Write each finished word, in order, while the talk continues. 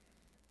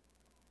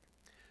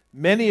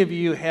Many of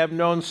you have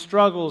known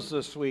struggles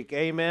this week,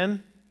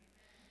 amen?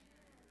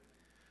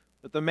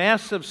 But the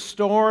massive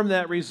storm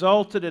that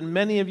resulted in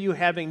many of you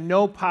having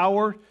no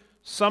power,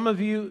 some of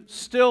you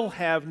still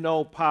have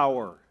no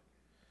power.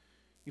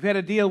 You've had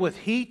to deal with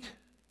heat,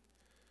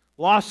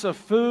 loss of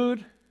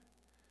food.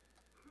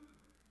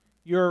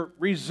 Your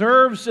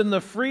reserves in the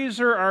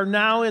freezer are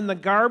now in the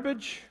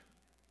garbage.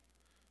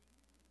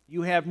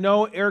 You have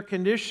no air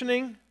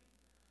conditioning.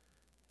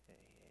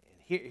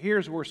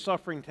 Here's where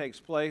suffering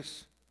takes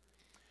place.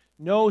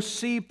 No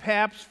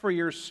CPAPs for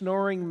your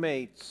snoring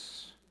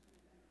mates.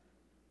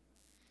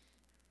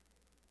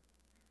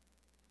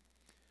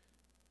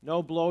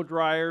 No blow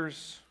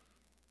dryers.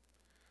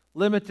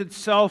 Limited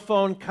cell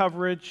phone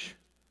coverage.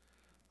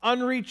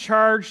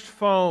 Unrecharged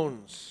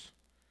phones.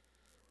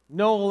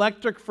 No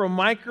electric for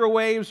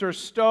microwaves or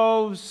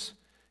stoves.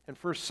 And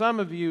for some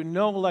of you,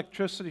 no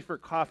electricity for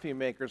coffee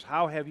makers.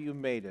 How have you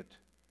made it?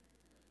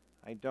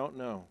 I don't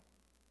know.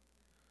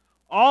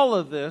 All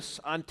of this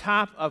on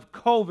top of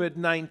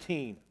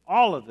COVID-19.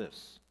 All of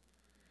this.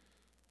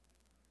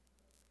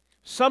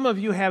 Some of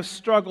you have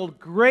struggled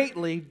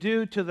greatly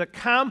due to the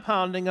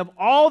compounding of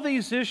all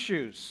these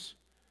issues.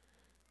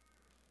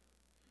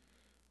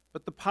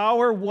 But the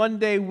power one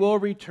day will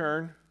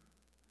return.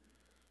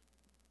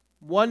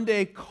 One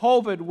day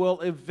COVID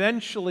will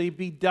eventually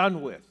be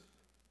done with.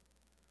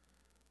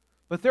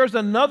 But there's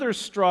another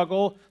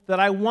struggle that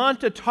I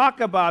want to talk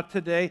about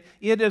today.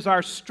 It is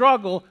our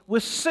struggle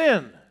with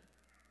sin.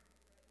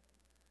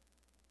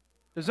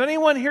 Does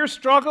anyone here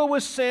struggle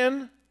with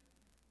sin?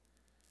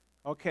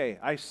 Okay,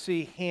 I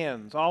see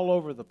hands all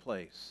over the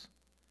place.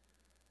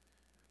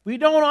 We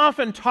don't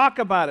often talk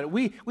about it.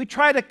 We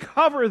try to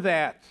cover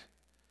that.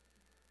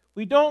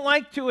 We don't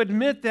like to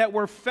admit that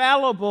we're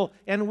fallible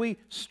and we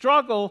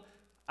struggle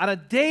on a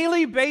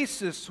daily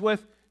basis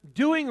with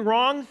doing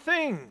wrong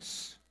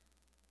things.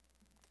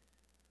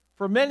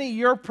 For many,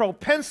 your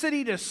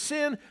propensity to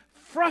sin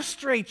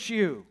frustrates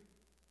you.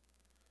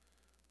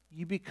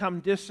 You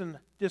become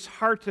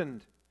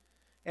disheartened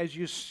as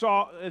you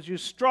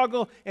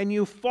struggle and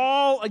you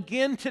fall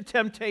again to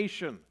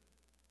temptation.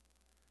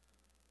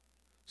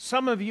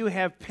 Some of you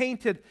have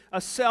painted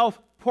a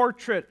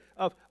self-portrait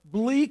of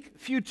bleak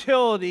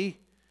futility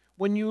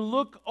when you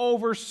look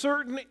over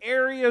certain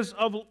areas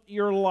of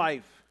your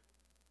life.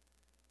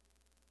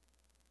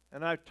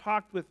 And I've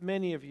talked with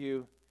many of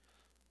you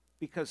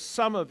because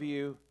some of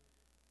you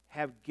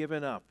have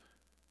given up.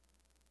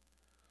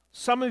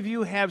 Some of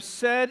you have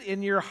said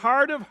in your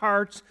heart of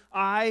hearts,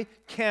 I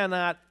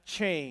cannot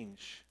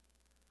change.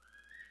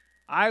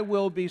 I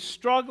will be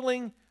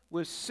struggling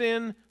with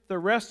sin the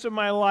rest of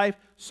my life,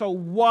 so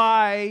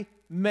why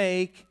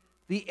make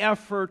the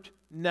effort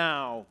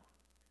now?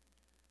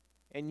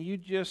 And you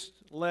just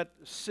let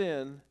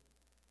sin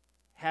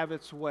have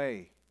its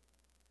way.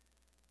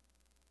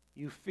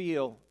 You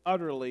feel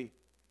utterly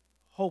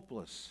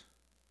hopeless.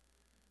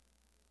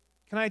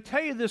 Can I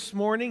tell you this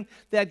morning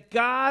that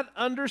God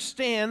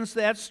understands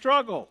that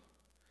struggle,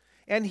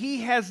 and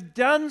He has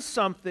done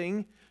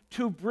something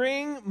to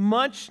bring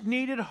much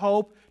needed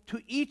hope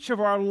to each of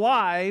our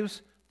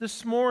lives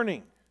this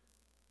morning.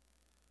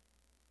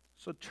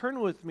 So turn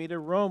with me to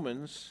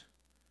Romans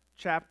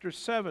chapter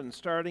 7,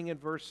 starting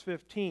at verse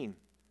 15.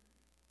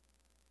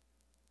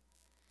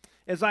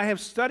 As I have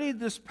studied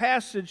this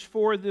passage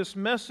for this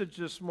message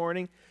this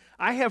morning,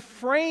 I have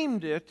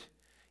framed it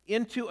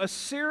into a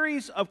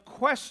series of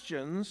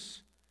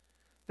questions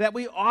that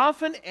we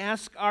often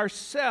ask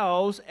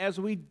ourselves as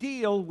we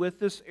deal with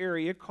this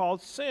area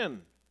called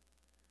sin.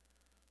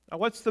 Now,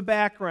 what's the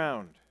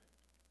background?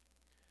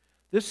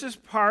 This is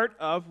part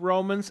of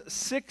Romans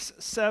 6,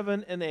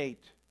 7, and 8.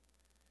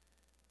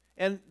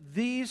 And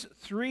these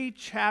three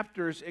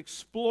chapters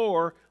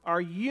explore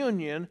our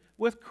union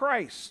with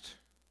Christ.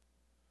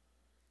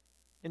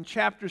 In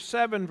chapter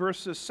 7,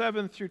 verses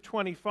 7 through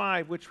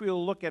 25, which we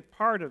will look at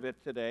part of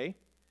it today,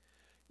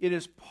 it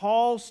is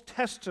Paul's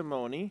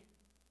testimony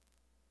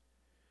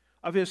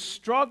of his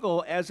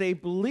struggle as a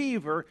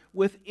believer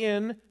with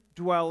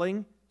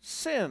indwelling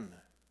sin.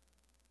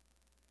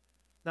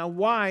 Now,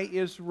 why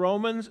is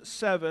Romans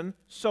 7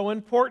 so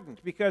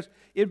important? Because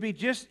it'd be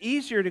just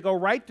easier to go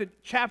right to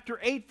chapter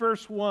 8,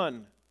 verse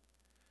 1.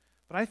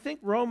 But I think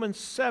Romans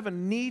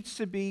 7 needs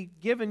to be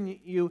given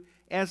you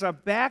as a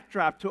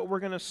backdrop to what we're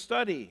going to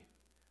study.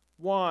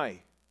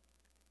 Why?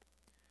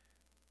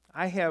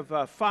 I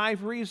have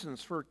 5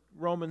 reasons for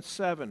Romans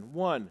 7.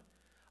 1,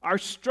 our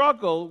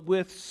struggle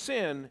with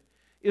sin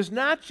is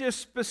not just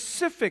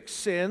specific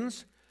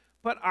sins,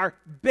 but our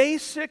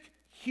basic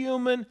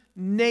human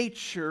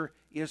nature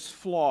is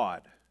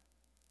flawed.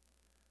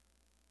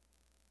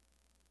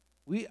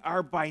 We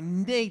are by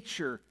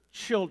nature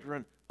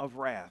children of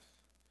wrath.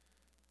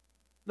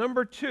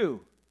 Number 2,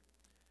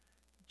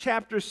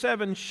 chapter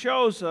 7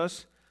 shows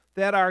us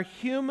that our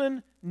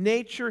human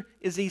nature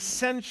is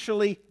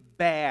essentially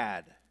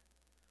bad.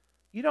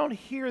 You don't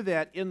hear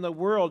that in the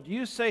world.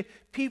 You say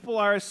people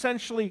are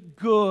essentially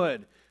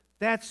good.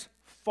 That's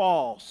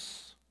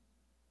false.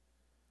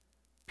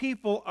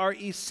 People are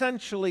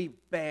essentially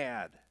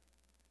bad.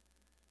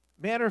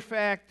 Matter of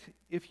fact,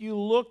 if you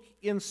look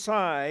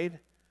inside,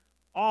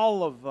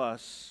 all of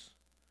us,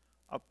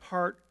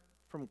 apart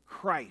from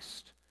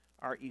Christ,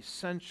 are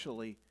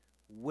essentially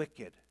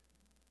wicked.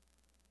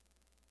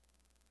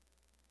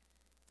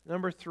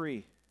 Number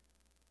 3.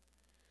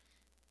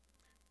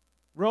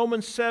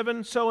 Romans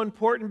 7, so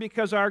important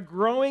because our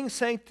growing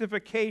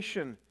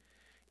sanctification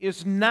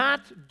is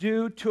not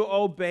due to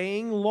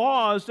obeying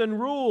laws and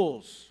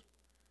rules.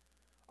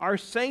 Our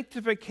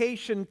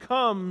sanctification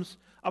comes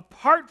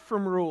apart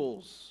from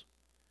rules.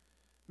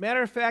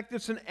 Matter of fact,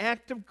 it's an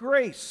act of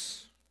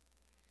grace.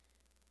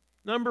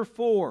 Number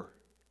 4.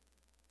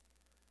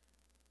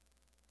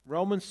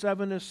 Romans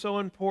 7 is so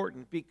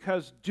important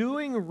because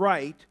doing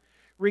right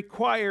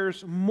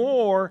requires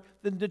more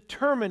than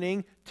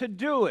determining to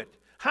do it.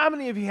 How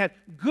many of you had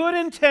good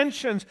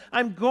intentions?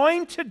 I'm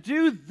going to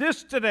do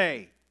this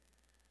today.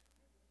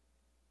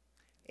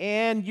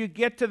 And you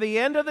get to the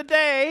end of the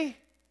day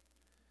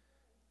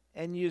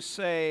and you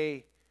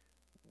say,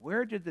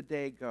 where did the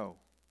day go?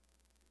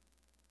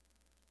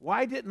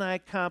 Why didn't I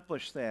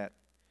accomplish that?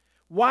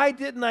 Why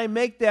didn't I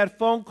make that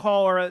phone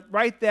call or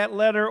write that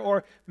letter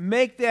or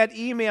make that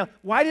email?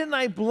 Why didn't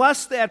I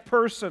bless that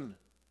person?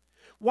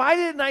 Why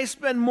didn't I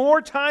spend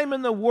more time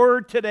in the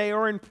Word today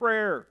or in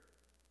prayer?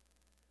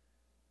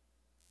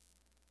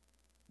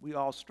 We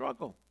all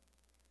struggle.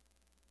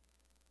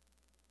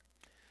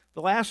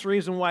 The last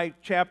reason why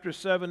chapter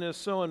 7 is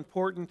so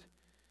important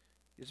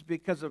is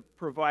because it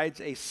provides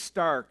a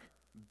stark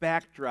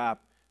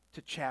backdrop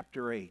to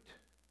chapter 8.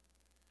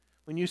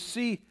 When you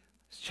see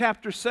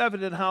chapter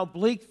 7 and how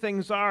bleak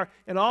things are,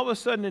 and all of a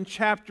sudden in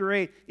chapter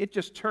 8, it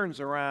just turns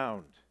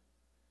around.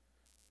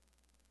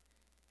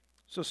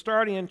 So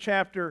starting in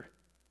chapter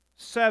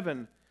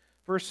 7,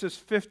 verses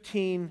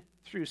 15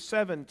 through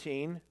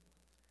 17,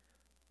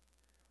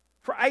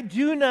 for I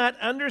do not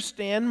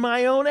understand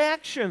my own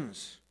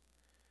actions.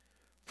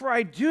 For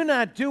I do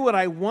not do what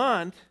I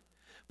want,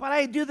 but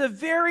I do the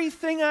very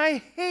thing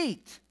I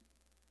hate.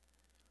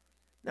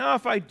 Now,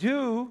 if I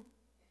do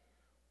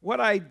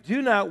what I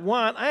do not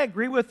want, I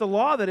agree with the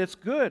law that it's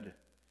good.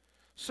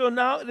 So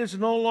now it is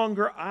no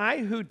longer I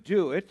who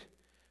do it,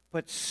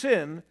 but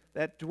sin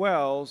that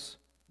dwells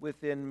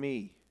within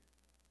me.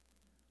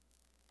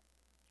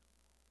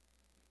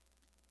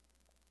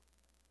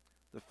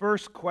 The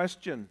first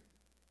question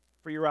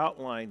for your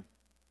outline: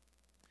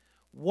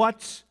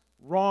 what's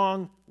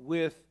wrong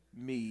with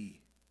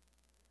me?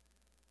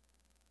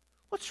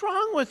 What's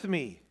wrong with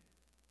me?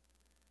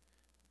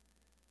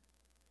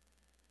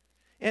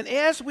 And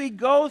as we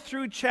go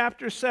through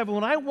chapter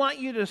 7, I want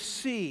you to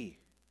see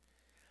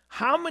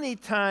how many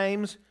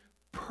times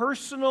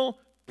personal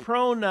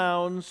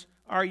pronouns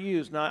are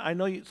used. Now, I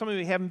know some of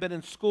you haven't been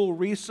in school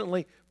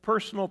recently.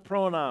 Personal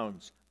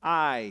pronouns: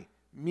 I,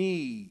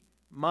 me,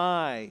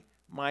 my,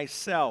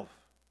 myself.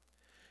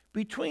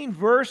 Between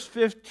verse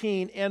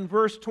 15 and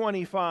verse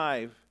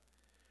 25,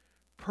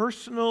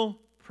 personal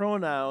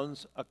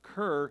pronouns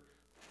occur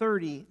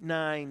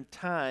 39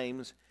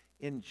 times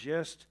in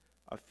just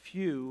a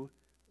few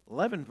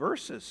 11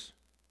 verses.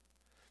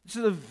 This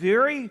is a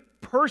very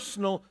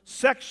personal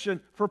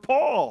section for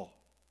Paul.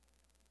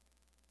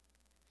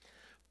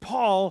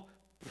 Paul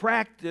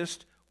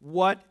practiced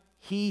what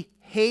he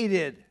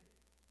hated.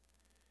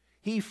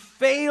 He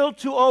failed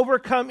to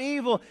overcome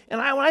evil. And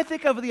when I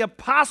think of the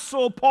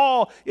Apostle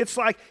Paul, it's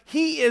like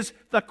he is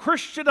the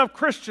Christian of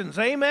Christians.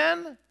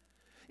 Amen?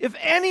 If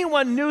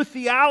anyone knew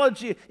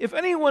theology, if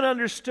anyone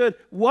understood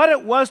what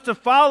it was to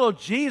follow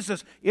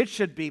Jesus, it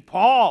should be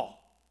Paul.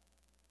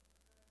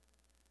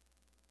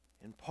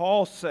 And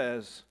Paul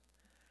says,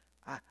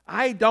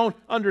 I don't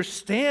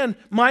understand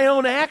my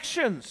own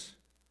actions.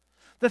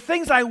 The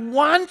things I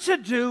want to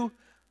do,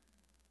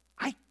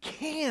 I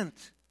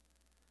can't.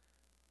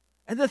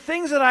 And the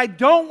things that I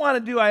don't want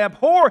to do, I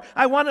abhor,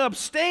 I want to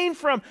abstain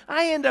from,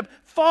 I end up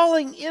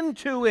falling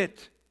into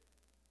it.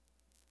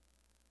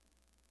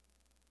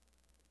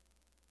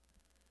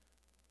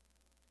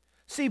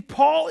 See,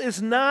 Paul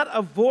is not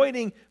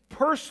avoiding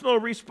personal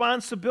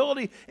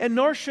responsibility, and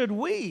nor should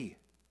we.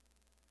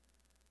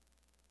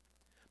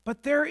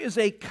 But there is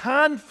a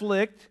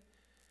conflict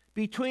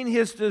between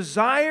his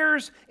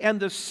desires and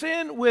the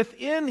sin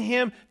within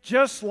him,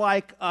 just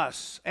like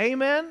us.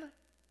 Amen?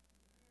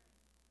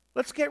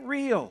 Let's get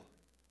real.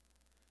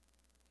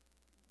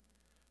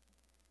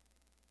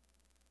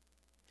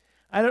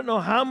 I don't know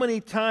how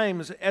many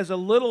times as a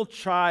little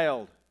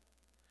child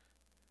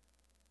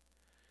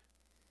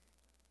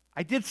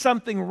I did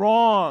something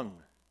wrong,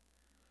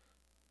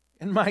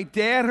 and my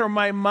dad or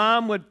my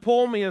mom would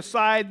pull me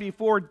aside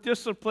before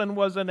discipline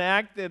was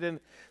enacted, and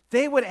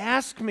they would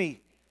ask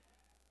me,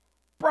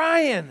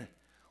 Brian,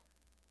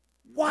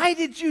 why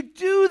did you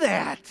do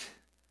that?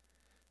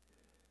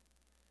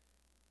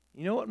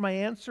 You know what my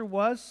answer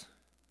was?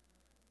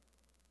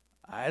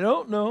 I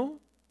don't know.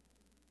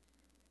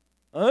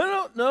 I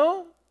don't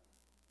know.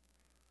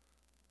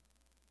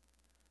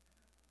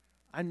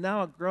 I'm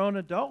now a grown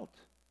adult.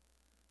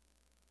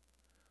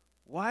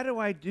 Why do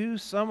I do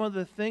some of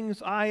the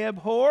things I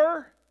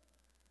abhor?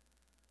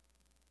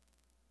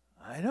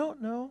 I I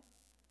don't know.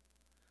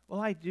 Well,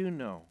 I do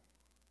know.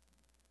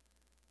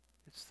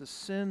 It's the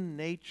sin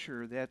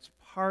nature that's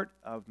part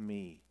of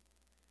me.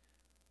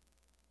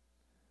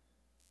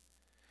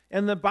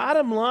 And the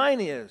bottom line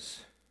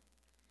is,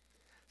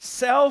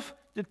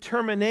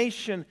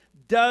 self-determination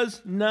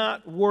does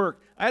not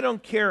work. I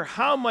don't care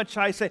how much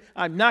I say,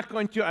 I'm not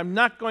going to, I'm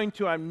not going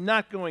to, I'm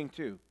not going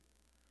to.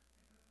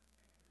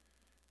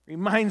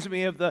 Reminds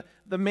me of the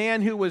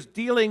man who was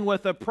dealing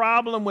with a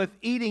problem with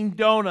eating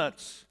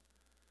donuts.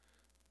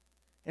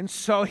 And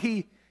so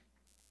he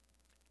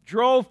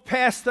drove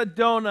past the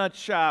donut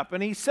shop,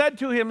 and he said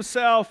to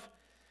himself,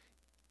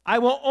 I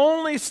will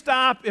only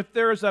stop if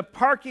there is a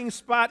parking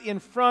spot in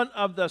front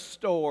of the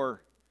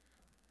store.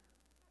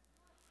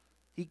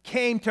 He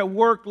came to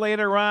work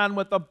later on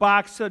with a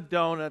box of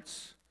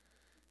donuts.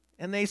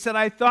 And they said,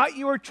 I thought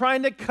you were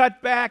trying to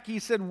cut back. He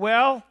said,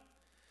 well,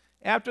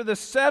 after the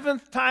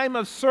 7th time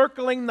of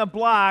circling the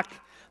block,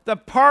 the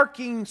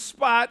parking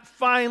spot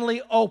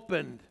finally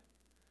opened.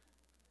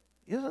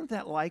 Isn't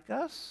that like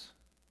us?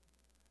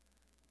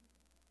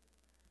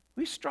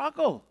 We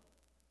struggle.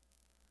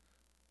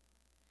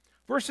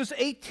 Verses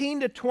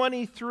 18 to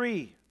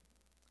 23.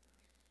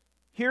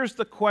 Here's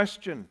the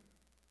question.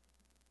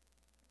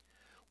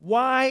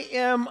 Why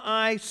am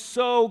I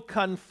so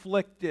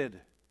conflicted?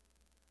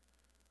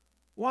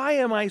 Why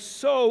am I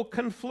so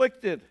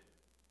conflicted?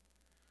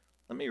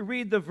 Let me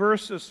read the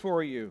verses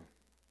for you.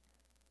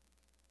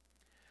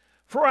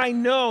 For I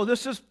know,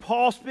 this is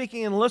Paul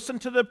speaking, and listen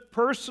to the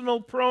personal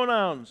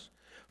pronouns.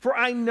 For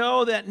I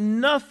know that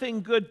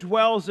nothing good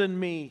dwells in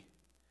me,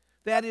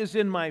 that is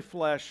in my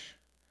flesh.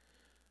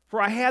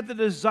 For I had the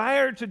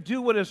desire to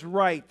do what is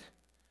right,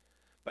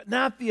 but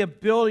not the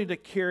ability to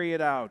carry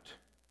it out.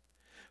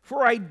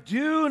 For I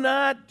do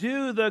not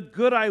do the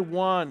good I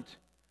want,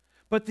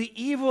 but the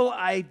evil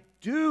I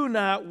do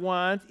not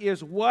want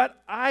is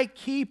what I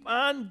keep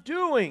on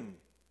doing.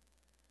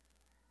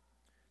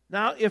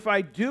 Now, if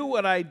I do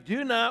what I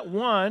do not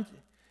want,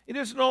 it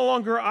is no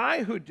longer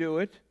I who do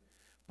it,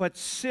 but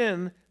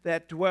sin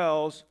that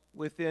dwells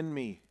within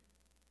me.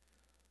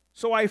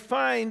 So I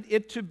find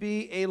it to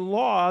be a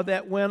law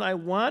that when I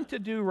want to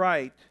do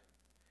right,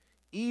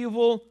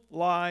 evil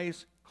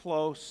lies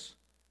close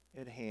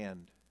at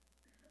hand.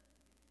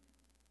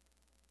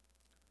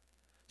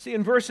 See,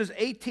 in verses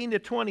 18 to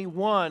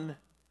 21,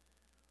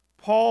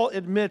 Paul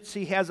admits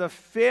he has a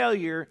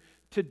failure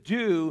to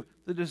do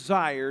the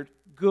desired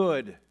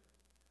good.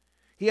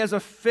 He has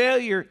a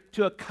failure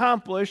to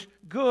accomplish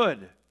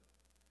good.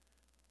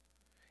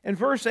 And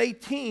verse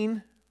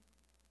 18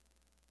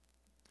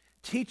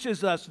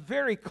 teaches us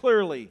very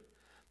clearly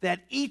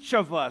that each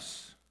of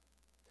us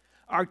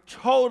are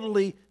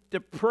totally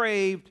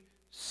depraved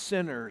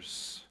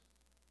sinners.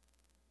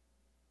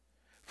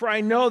 For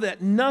I know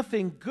that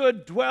nothing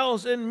good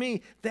dwells in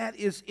me, that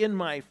is in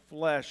my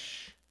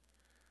flesh.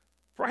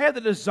 For I have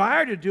the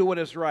desire to do what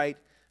is right,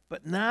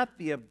 but not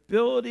the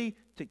ability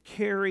to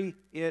carry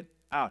it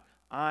out.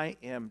 I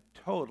am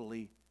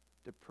totally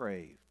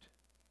depraved.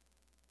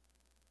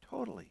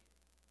 Totally.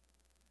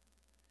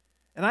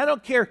 And I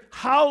don't care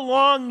how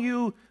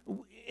long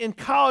in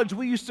college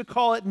we used to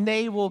call it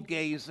navel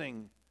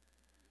gazing.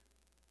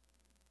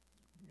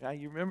 Yeah,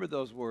 you remember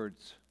those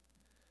words.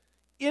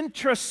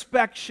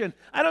 Introspection.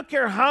 I don't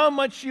care how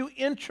much you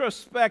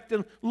introspect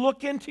and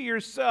look into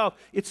yourself,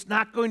 it's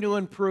not going to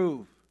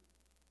improve.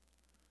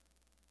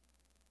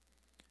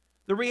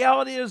 The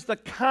reality is the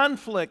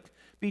conflict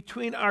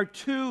between our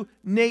two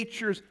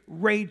natures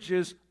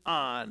rages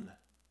on.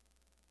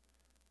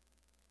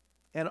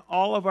 And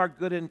all of our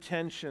good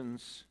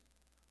intentions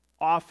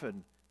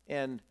often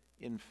end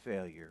in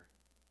failure.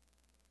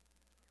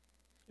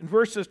 In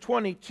verses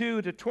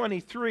 22 to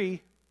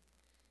 23,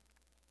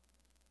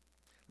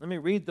 let me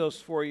read those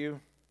for you.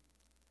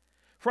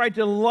 For I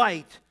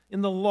delight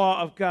in the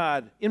law of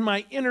God, in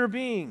my inner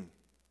being.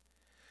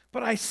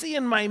 But I see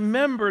in my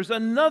members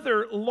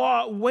another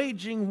law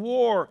waging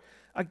war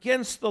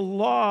against the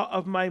law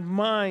of my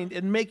mind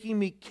and making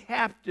me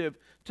captive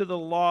to the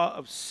law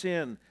of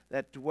sin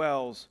that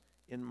dwells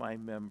in my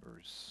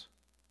members.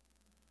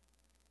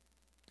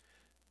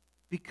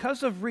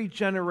 Because of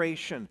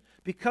regeneration,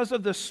 because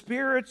of the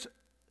Spirit's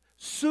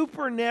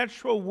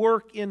supernatural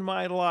work in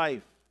my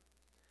life,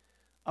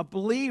 a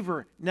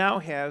believer now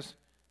has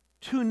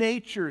two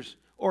natures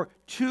or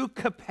two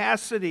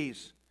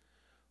capacities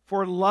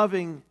for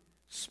loving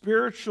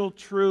spiritual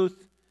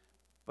truth,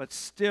 but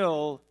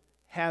still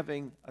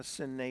having a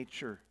sin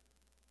nature.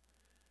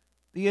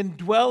 The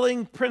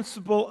indwelling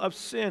principle of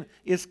sin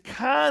is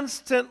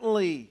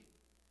constantly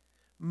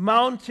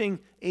mounting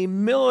a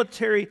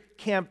military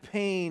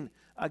campaign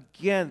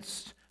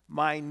against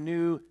my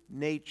new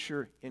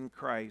nature in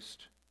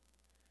Christ.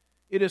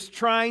 It is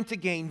trying to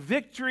gain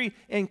victory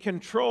and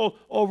control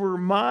over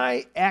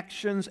my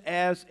actions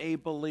as a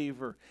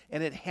believer,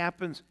 and it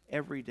happens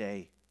every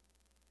day.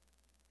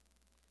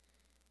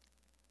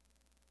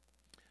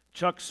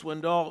 Chuck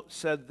Swindoll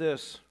said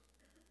this: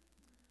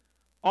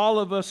 all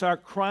of us are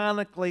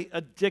chronically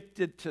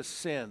addicted to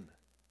sin.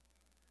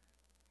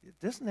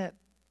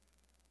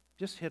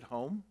 just hit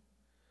home?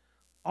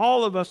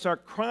 All of us are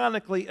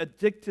chronically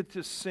addicted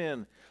to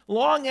sin.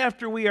 Long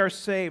after we are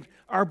saved,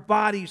 our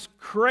bodies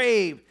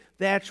crave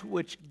that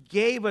which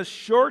gave us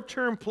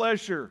short-term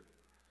pleasure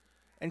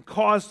and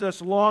caused us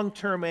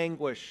long-term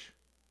anguish.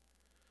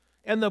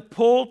 And the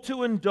pull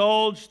to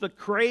indulge, the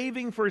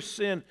craving for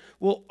sin,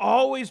 will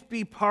always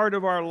be part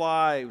of our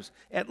lives,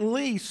 at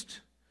least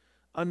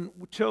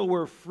until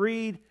we're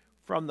freed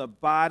from the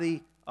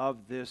body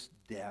of this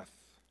death.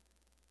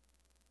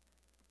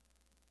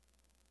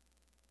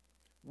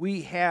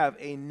 We have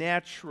a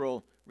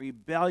natural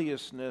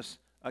rebelliousness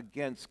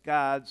against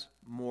God's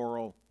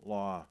moral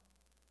law.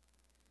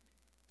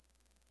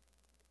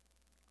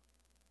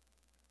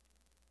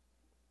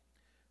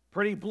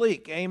 Pretty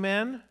bleak,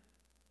 amen?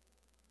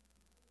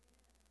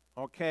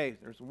 Okay,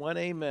 there's one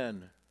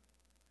amen.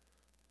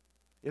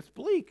 It's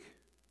bleak.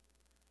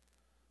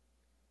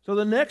 So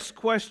the next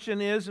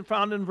question is,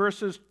 found in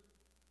verses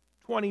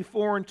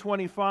 24 and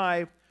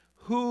 25,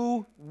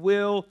 who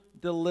will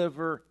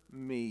deliver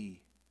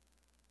me?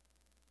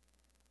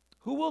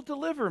 Who will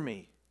deliver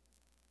me?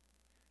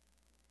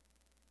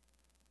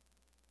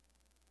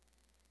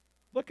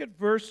 Look at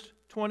verse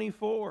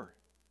 24.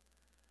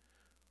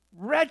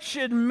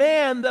 Wretched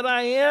man that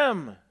I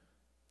am,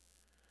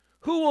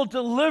 who will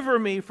deliver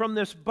me from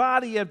this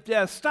body of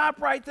death?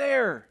 Stop right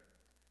there.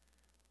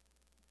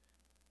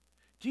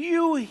 Do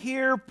you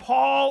hear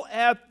Paul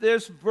at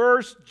this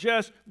verse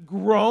just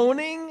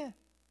groaning?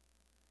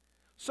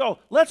 So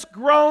let's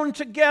groan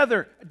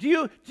together.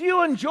 Do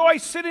you enjoy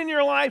sin in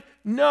your life?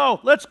 No,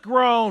 let's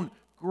groan.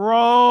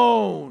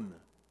 Groan.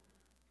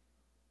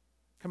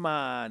 Come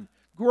on.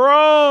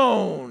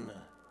 Groan.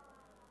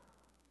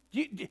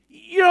 You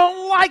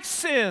don't like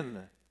sin.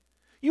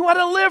 You want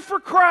to live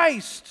for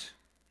Christ.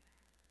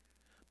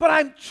 But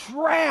I'm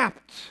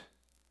trapped.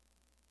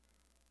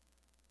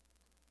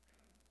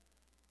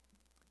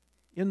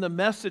 In the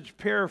Message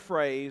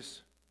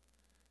paraphrase,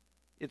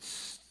 it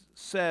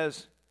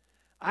says,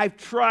 I've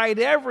tried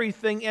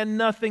everything and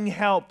nothing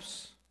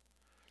helps.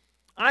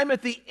 I'm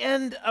at the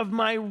end of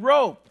my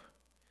rope.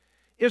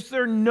 Is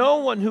there no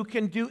one who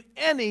can do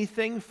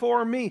anything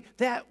for me?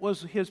 That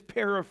was his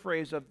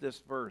paraphrase of this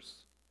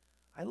verse.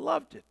 I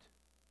loved it.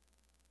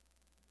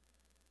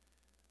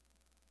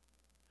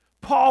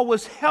 Paul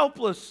was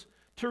helpless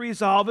to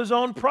resolve his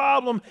own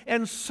problem,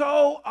 and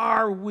so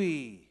are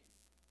we.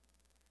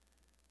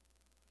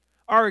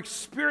 Our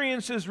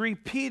experiences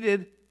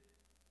repeated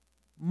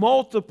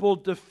multiple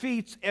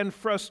defeats and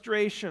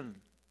frustration.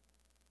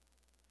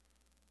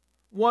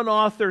 One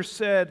author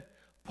said,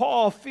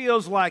 Paul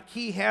feels like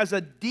he has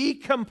a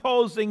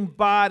decomposing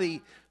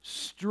body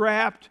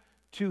strapped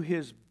to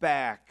his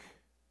back.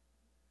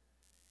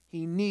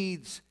 He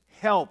needs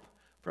help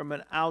from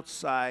an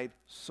outside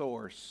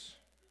source.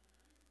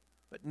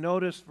 But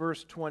notice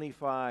verse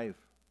 25.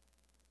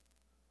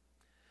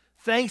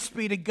 Thanks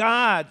be to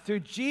God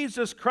through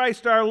Jesus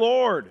Christ our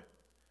Lord.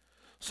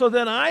 So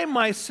then I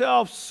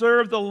myself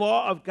serve the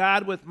law of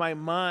God with my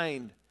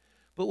mind,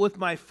 but with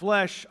my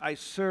flesh I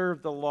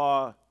serve the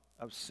law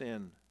of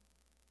sin.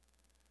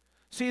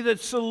 See, the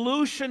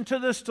solution to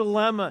this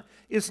dilemma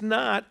is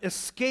not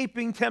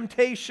escaping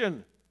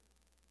temptation.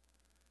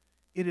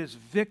 It is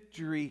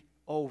victory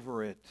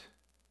over it.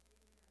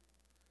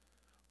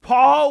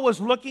 Paul was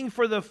looking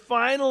for the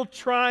final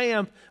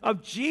triumph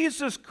of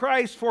Jesus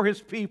Christ for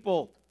his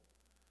people.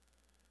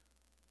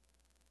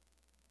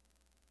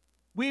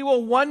 We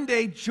will one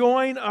day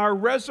join our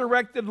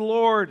resurrected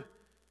Lord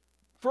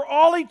for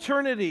all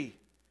eternity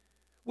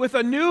with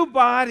a new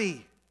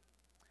body,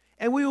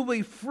 and we will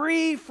be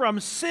free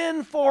from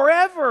sin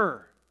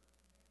forever.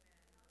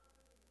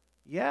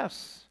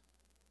 Yes.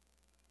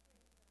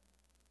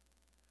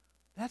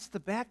 That's the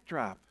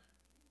backdrop.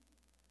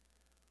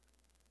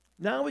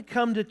 Now we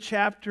come to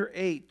chapter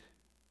 8,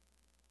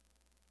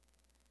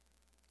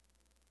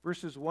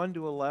 verses 1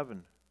 to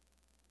 11.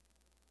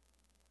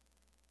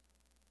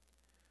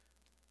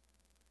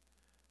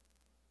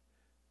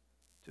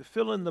 To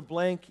fill in the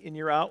blank in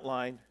your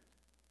outline,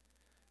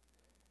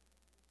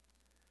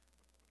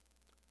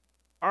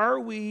 are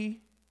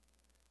we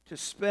to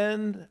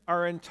spend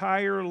our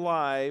entire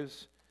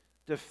lives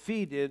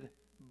defeated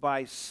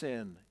by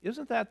sin?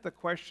 Isn't that the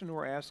question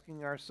we're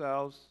asking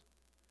ourselves?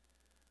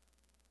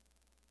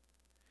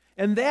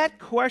 And that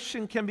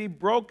question can be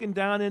broken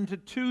down into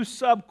two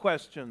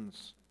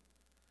sub-questions.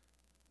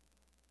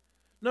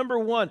 Number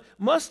one,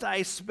 must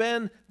I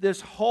spend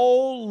this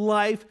whole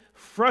life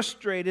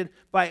frustrated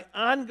by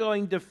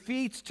ongoing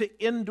defeats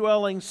to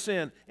indwelling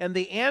sin? And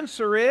the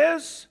answer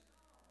is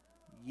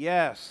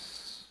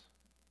yes.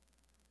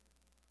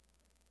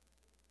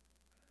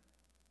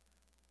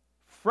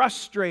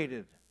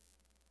 Frustrated.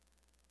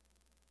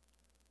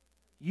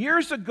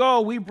 Years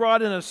ago, we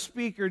brought in a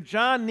speaker,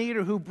 John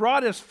Nieder, who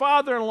brought his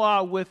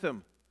father-in-law with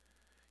him.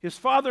 His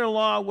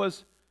father-in-law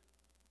was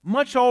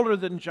much older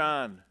than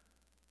John.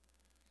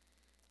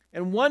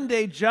 And one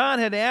day, John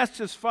had asked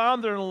his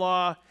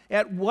father-in-law,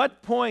 at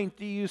what point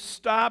do you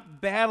stop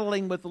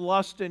battling with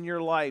lust in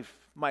your life,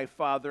 my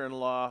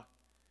father-in-law?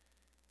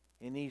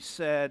 And he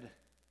said,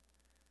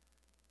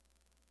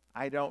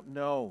 I don't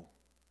know.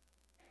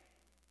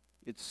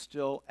 It's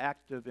still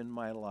active in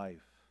my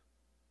life.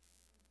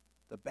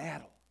 The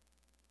battle.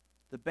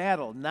 The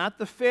battle, not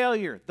the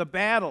failure, the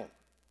battle.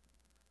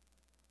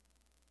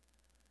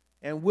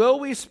 And will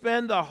we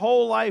spend a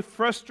whole life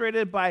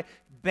frustrated by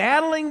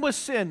battling with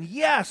sin?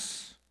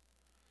 Yes.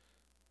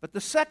 But the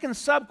second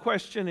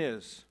sub-question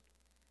is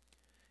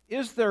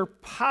there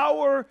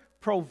power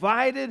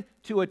provided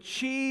to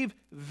achieve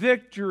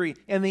victory?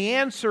 And the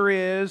answer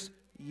is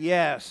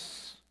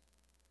yes.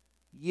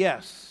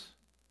 Yes.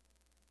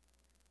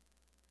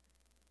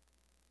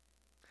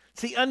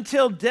 See,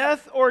 until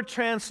death or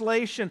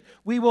translation,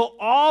 we will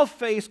all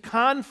face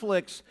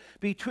conflicts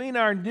between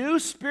our new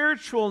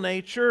spiritual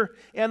nature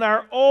and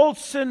our old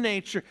sin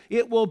nature.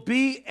 It will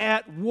be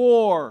at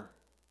war.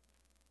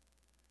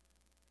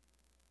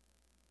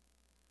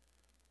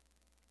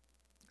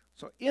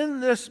 So in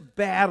this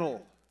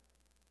battle,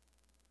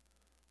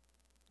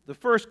 the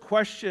first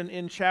question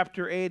in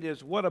chapter 8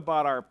 is, what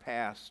about our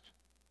past?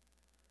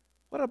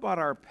 What about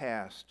our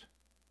past?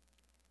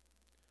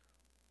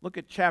 Look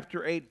at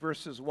chapter 8,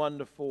 verses 1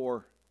 to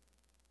 4.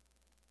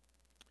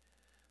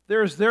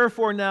 There is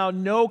therefore now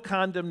no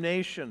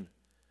condemnation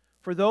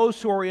for those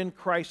who are in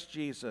Christ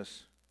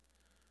Jesus.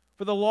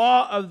 For the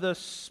law of the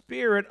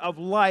Spirit of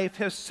life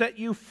has set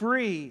you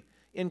free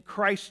in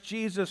Christ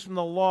Jesus from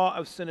the law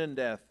of sin and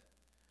death.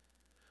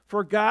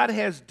 For God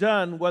has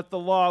done what the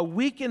law,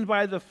 weakened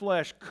by the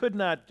flesh, could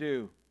not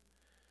do.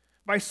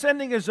 By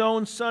sending His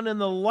own Son in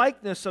the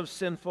likeness of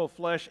sinful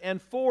flesh,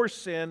 and for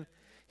sin,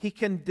 He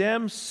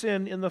condemns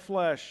sin in the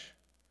flesh,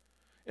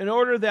 in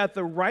order that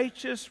the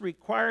righteous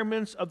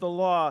requirements of the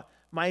law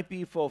might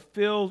be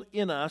fulfilled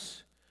in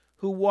us,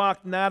 who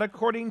walk not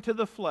according to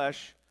the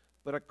flesh,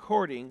 but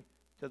according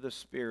to the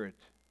Spirit.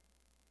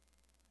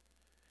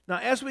 Now,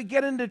 as we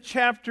get into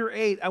chapter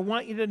 8, I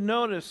want you to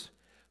notice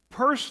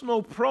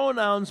personal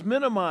pronouns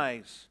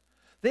minimize.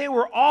 They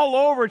were all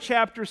over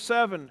chapter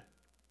 7.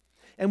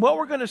 And what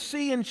we're going to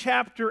see in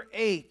chapter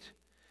 8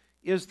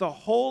 is the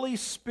Holy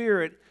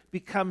Spirit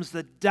becomes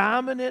the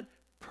dominant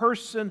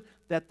person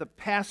that the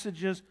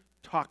passages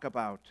talk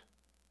about.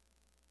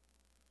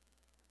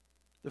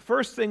 The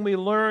first thing we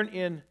learn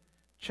in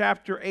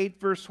chapter 8,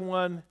 verse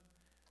 1,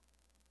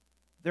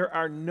 there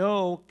are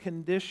no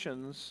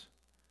conditions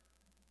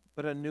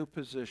but a new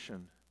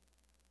position.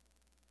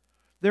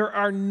 There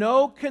are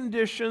no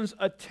conditions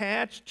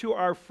attached to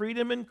our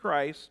freedom in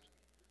Christ,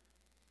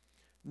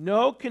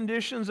 no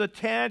conditions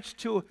attached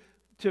to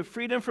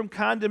freedom from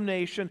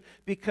condemnation,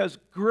 because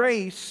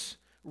grace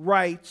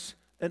writes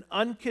an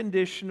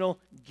unconditional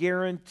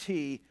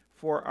guarantee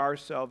for our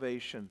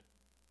salvation.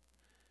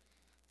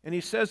 And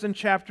he says in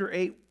chapter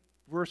 8,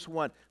 verse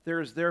 1,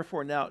 there is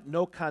therefore now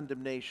no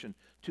condemnation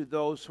to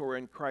those who are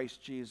in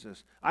Christ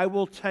Jesus. I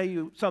will tell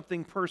you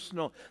something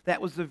personal.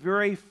 That was the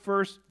very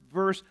first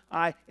verse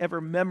I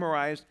ever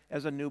memorized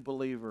as a new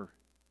believer.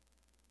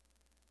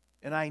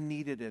 And I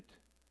needed it.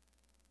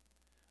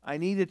 I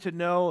needed to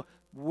know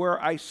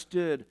where I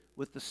stood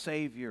with the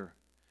Savior.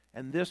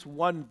 And this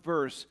one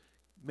verse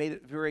made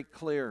it very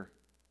clear.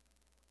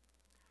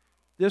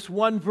 This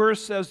one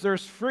verse says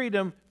there's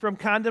freedom from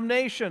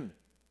condemnation.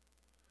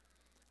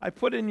 I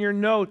put in your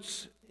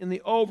notes in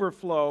the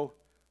overflow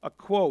a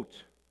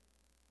quote.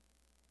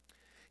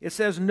 It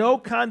says, no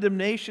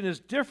condemnation is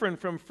different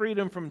from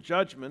freedom from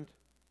judgment.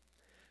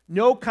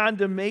 No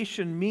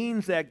condemnation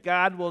means that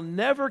God will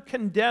never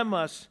condemn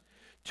us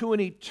to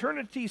an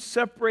eternity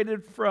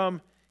separated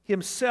from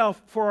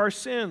Himself for our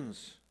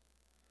sins.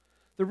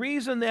 The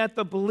reason that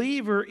the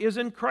believer is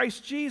in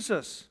Christ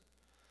Jesus.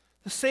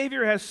 The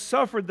Savior has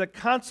suffered the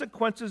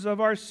consequences of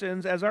our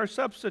sins as our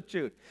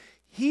substitute.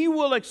 He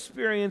will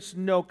experience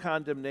no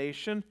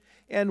condemnation,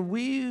 and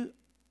we,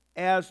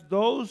 as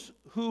those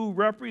who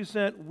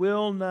represent,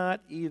 will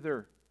not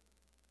either.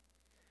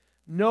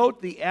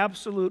 Note the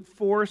absolute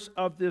force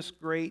of this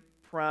great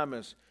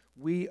promise.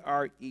 We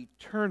are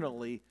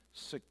eternally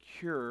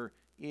secure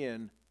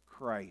in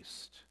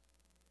Christ.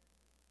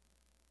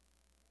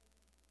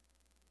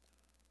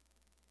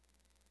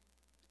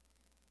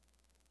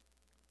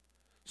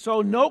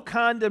 So no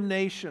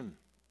condemnation.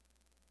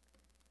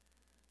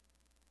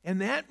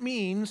 And that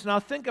means, now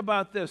think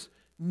about this,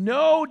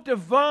 no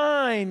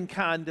divine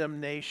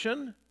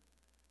condemnation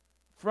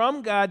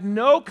from God,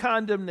 no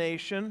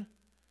condemnation,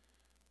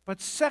 but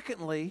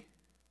secondly,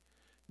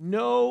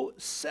 no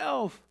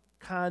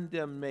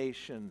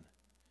self-condemnation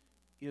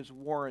is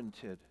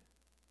warranted.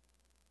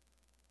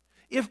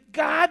 If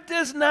God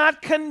does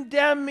not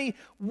condemn me,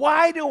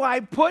 why do I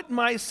put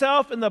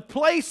myself in the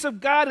place of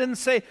God and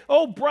say,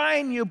 oh,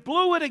 Brian, you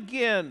blew it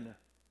again?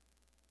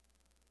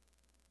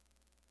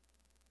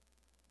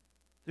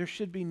 There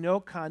should be no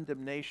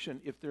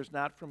condemnation if there's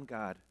not from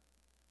God.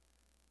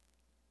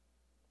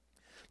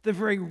 The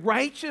very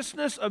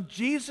righteousness of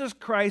Jesus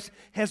Christ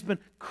has been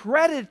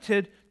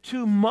credited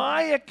to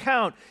my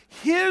account.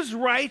 His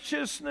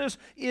righteousness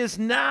is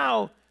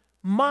now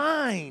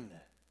mine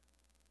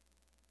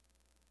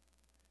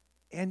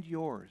and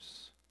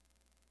yours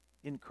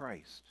in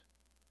Christ.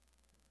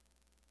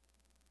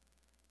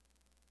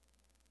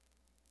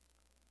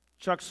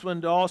 Chuck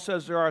Swindoll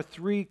says there are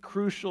three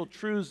crucial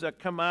truths that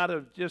come out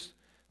of just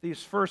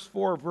these first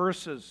four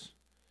verses.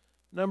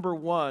 Number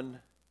one,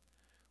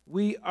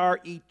 we are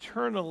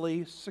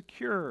eternally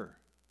secure.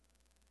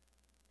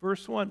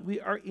 Verse 1, we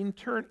are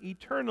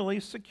eternally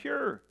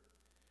secure.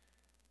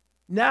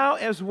 Now,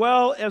 as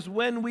well as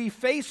when we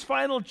face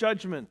final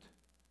judgment,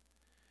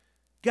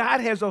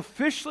 God has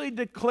officially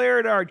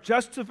declared our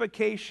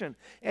justification,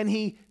 and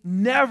He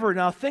never,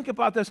 now think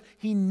about this,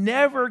 He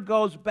never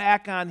goes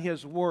back on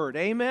His word.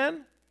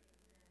 Amen?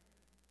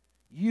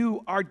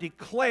 You are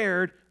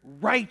declared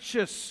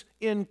righteous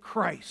in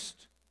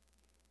Christ.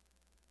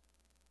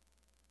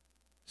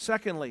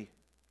 Secondly,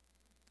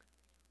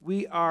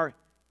 we are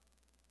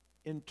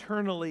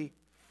internally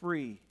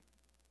free.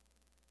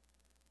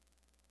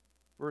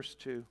 Verse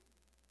 2.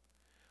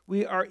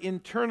 We are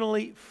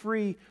internally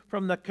free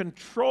from the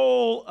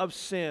control of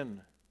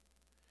sin.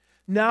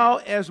 Now,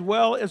 as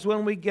well as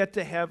when we get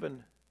to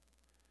heaven,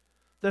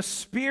 the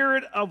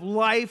Spirit of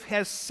life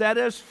has set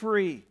us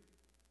free.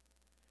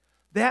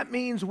 That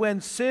means when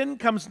sin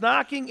comes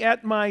knocking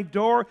at my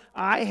door,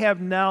 I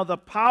have now the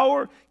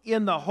power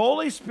in the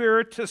Holy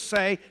Spirit to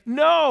say,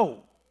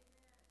 no.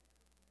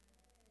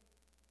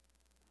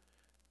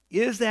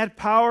 Is that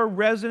power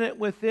resonant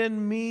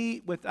within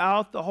me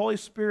without the Holy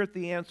Spirit?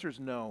 The answer is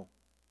no.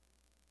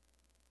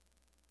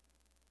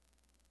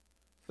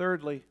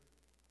 Thirdly,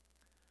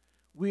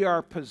 we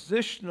are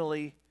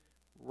positionally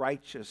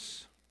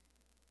righteous.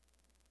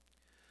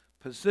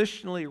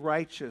 Positionally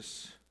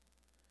righteous.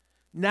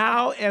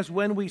 Now, as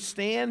when we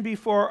stand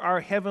before our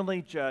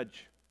heavenly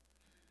judge,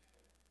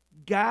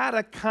 God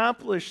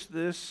accomplished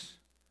this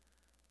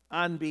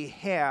on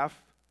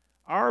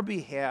our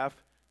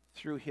behalf,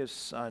 through His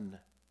Son.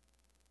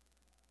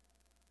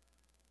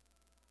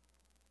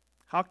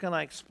 How can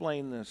I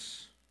explain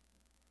this?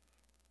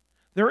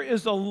 There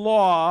is a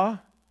law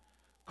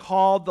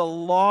called the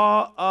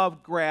law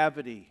of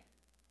gravity.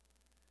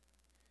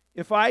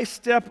 If I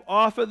step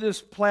off of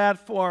this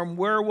platform,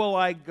 where will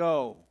I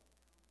go?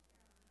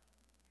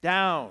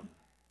 Down.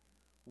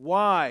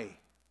 Why?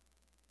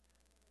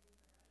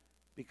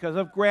 Because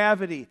of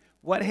gravity.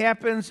 What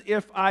happens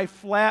if I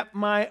flap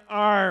my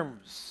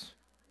arms?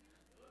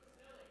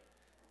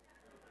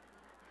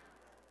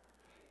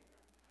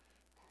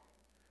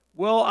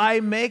 Will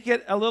I make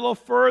it a little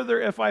further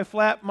if I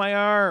flap my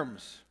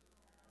arms?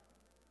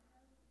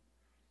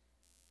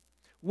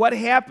 What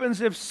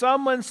happens if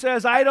someone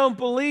says, I don't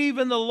believe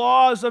in the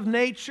laws of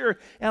nature,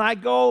 and I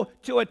go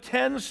to a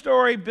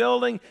 10-story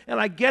building, and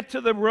I get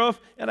to the roof,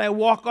 and I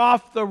walk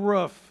off the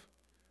roof?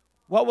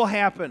 What will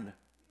happen?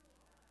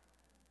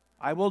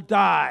 I will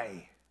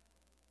die.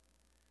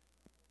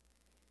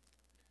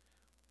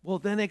 Well,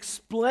 then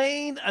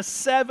explain a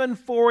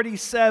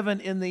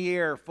 747 in the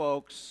air,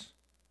 folks.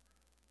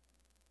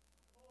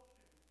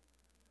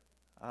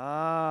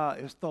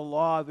 It's the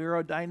law of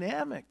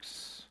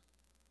aerodynamics.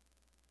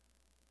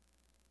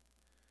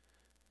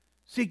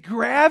 See,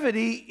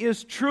 gravity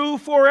is true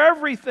for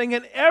everything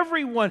and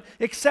everyone,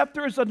 except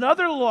there's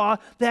another law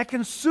that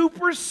can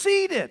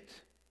supersede it.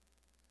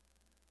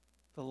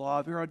 The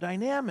law of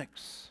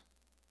aerodynamics.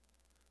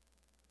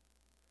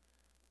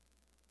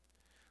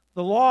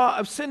 The law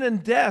of sin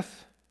and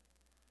death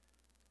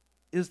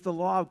is the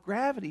law of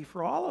gravity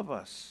for all of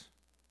us.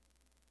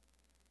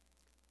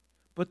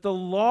 But the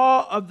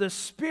law of the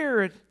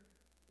Spirit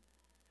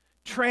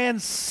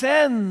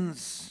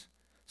transcends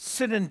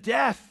sin and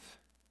death.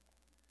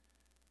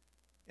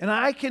 And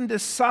I can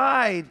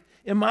decide,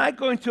 am I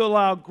going to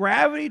allow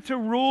gravity to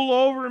rule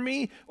over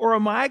me, or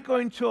am I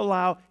going to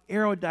allow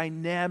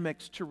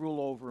aerodynamics to rule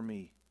over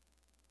me?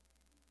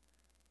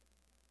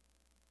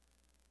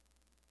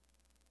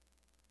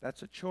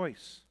 That's a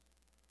choice.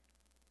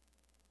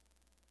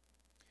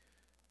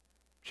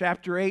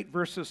 Chapter 8,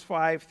 verses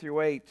 5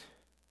 through 8.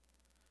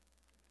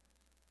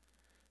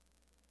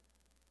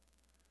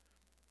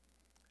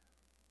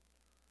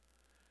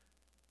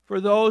 For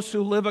those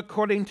who live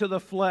according to the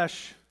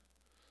flesh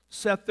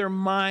set their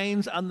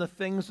minds on the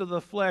things of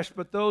the flesh,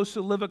 but those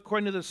who live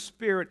according to the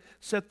Spirit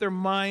set their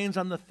minds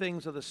on the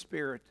things of the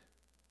Spirit.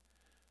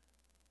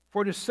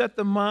 For to set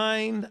the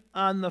mind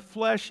on the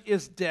flesh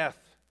is death,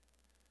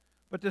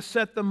 but to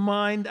set the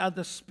mind on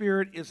the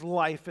Spirit is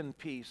life and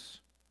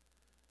peace.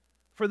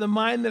 For the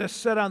mind that is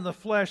set on the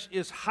flesh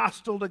is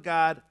hostile to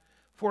God,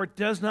 for it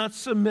does not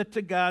submit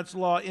to God's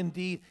law.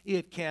 Indeed,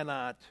 it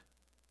cannot.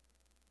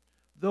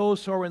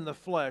 Those who are in the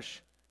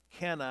flesh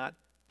cannot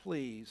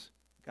please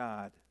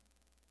God.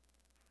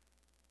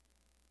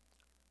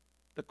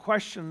 The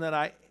question that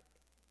I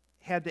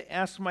had to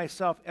ask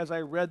myself as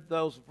I read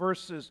those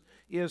verses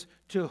is,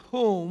 to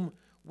whom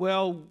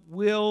will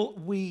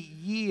we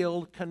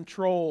yield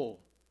control?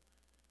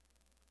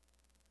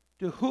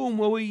 To whom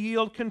will we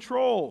yield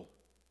control?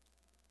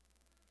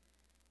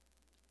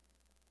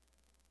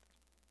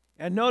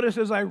 And notice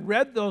as I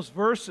read those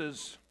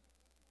verses,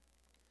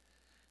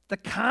 the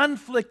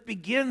conflict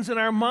begins in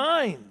our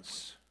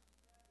minds.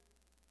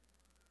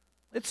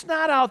 It's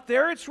not out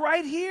there, it's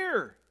right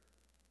here.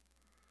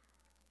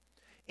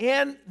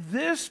 And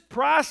this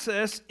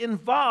process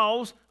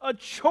involves a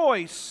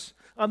choice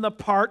on the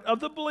part of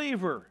the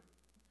believer.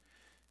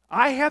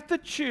 I have to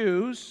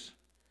choose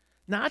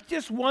not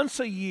just once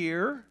a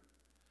year,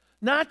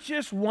 not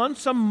just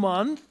once a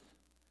month,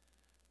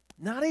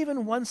 not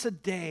even once a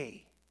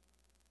day.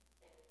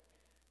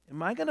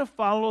 Am I going to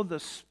follow the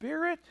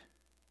Spirit,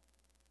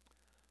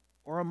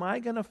 or am I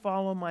going to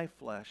follow my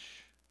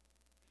flesh?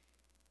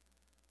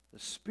 The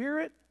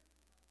Spirit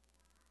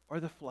or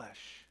the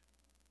flesh?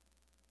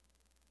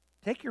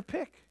 Take your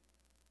pick.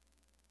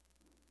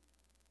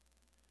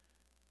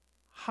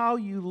 How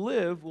you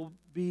live will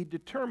be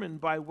determined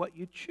by what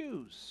you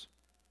choose.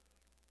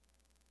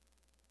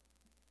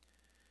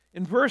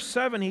 In verse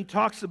 7, he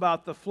talks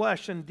about the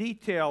flesh in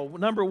detail.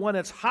 Number one,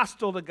 it's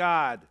hostile to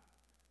God.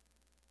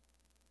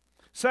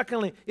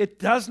 Secondly, it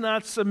does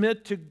not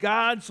submit to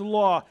God's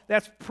law.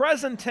 That's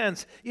present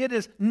tense. It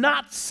is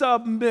not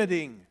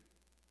submitting.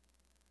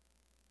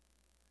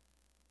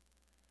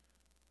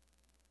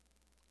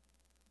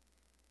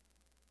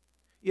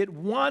 It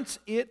wants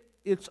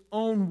its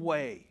own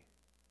way.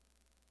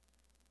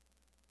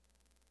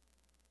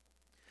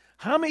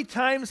 How many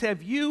times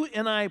have you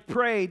and I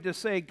prayed to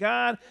say,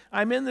 God,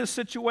 I'm in this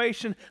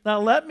situation. Now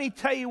let me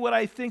tell you what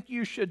I think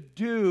you should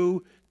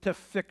do to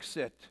fix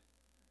it.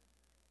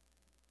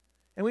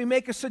 And we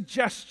make a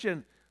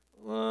suggestion,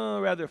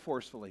 rather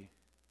forcefully.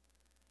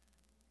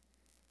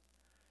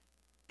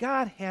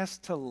 God has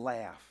to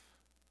laugh.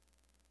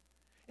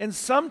 And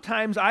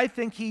sometimes I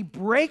think he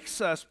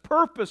breaks us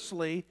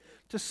purposely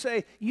to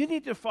say, you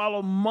need to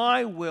follow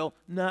my will,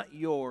 not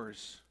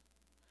yours.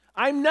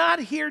 I'm not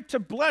here to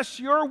bless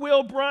your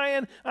will,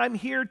 Brian. I'm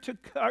here to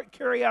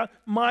carry out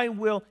my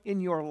will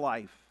in your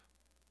life.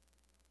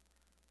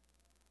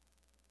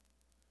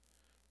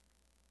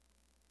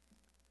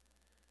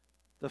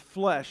 The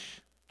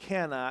flesh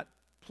cannot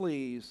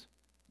please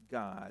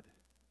God.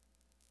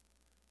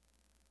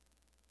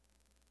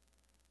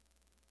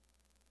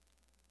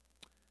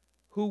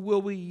 Who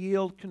will we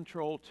yield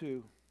control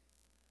to?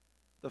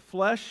 The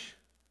flesh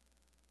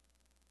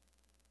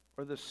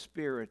or the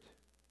Spirit?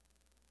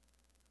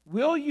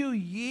 Will you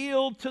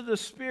yield to the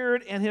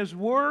Spirit and His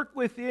work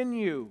within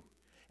you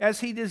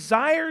as He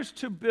desires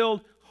to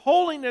build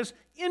holiness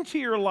into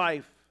your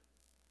life?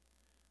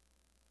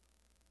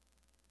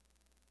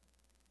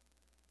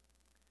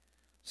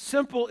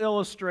 Simple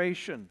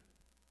illustration.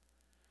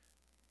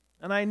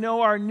 And I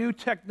know our new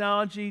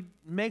technology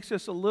makes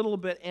us a little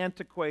bit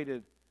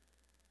antiquated.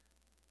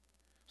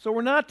 So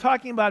we're not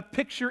talking about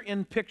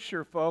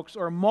picture-in-picture, folks,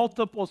 or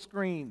multiple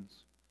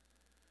screens.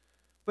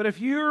 But if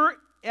you're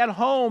at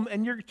home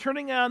and you're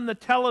turning on the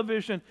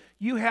television,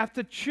 you have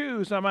to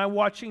choose, am I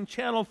watching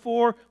Channel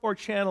 4 or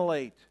Channel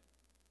 8?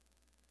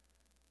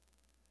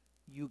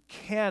 You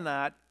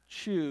cannot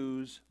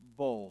choose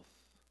both.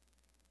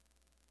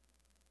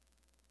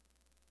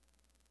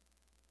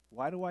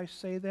 Why do I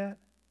say that?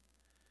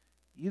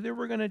 Either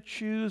we're going to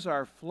choose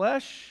our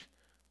flesh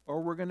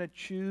or we're going to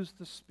choose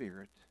the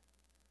Spirit.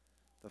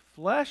 The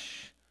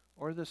flesh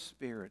or the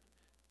Spirit.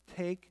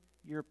 Take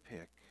your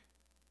pick.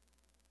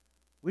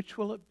 Which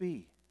will it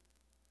be?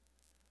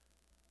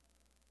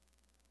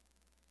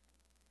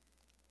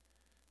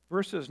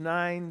 Verses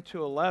 9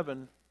 to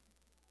 11.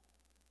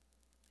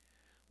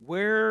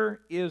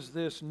 Where is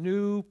this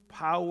new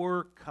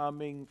power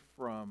coming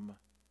from?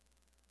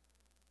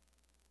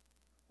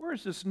 Where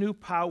is this new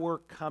power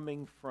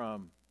coming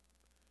from?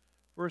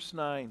 Verse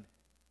 9.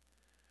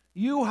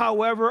 You,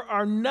 however,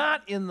 are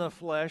not in the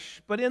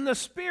flesh, but in the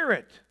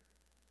Spirit.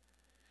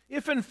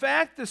 If in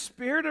fact the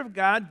Spirit of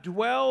God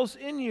dwells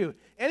in you,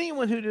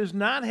 anyone who does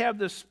not have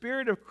the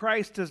Spirit of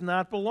Christ does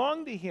not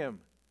belong to him.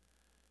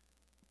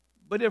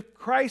 But if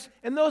Christ,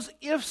 and those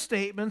if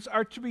statements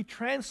are to be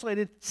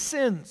translated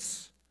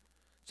since.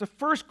 It's a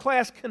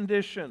first-class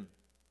condition.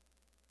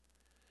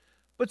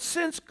 But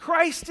since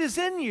Christ is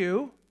in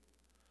you,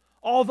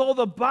 although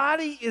the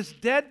body is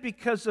dead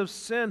because of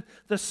sin,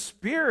 the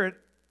Spirit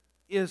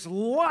is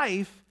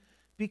life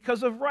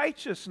because of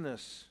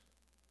righteousness.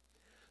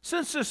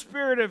 Since the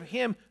Spirit of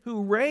Him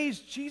who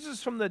raised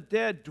Jesus from the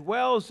dead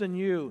dwells in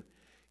you,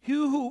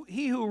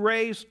 he who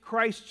raised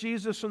Christ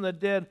Jesus from the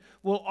dead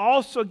will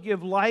also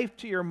give life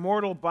to your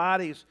mortal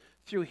bodies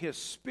through His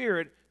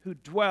Spirit who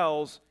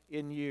dwells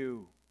in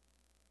you.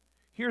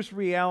 Here's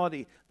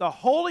reality. The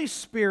Holy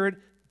Spirit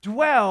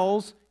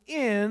dwells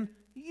in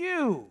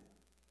you.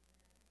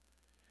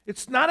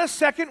 It's not a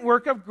second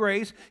work of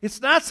grace.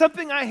 It's not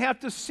something I have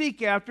to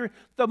seek after.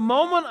 The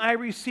moment I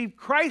received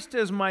Christ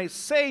as my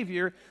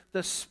Savior,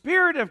 the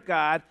Spirit of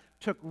God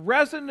took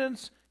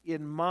residence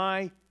in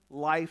my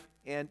life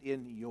and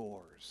in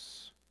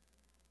yours.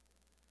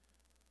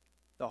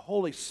 The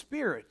Holy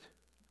Spirit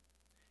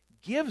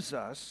gives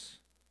us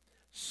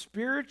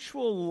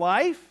spiritual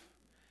life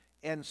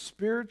and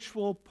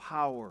spiritual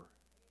power.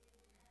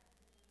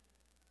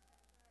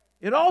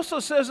 It also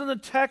says in the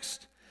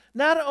text,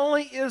 not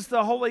only is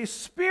the Holy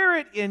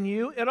Spirit in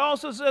you, it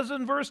also says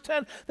in verse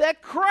 10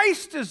 that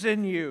Christ is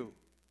in you.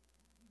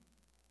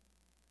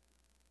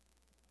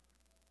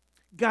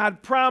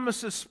 God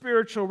promises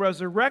spiritual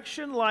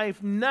resurrection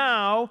life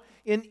now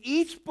in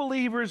each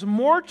believer's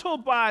mortal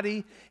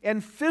body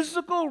and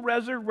physical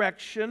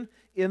resurrection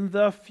in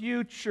the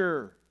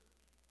future.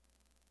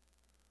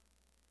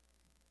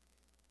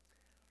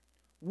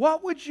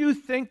 What would you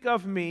think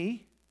of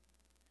me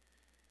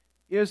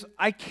is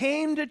I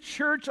came to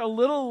church a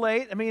little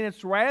late. I mean,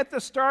 it's right at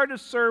the start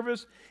of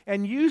service,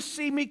 and you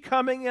see me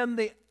coming in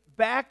the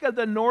back of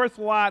the north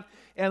lot,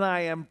 and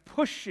I am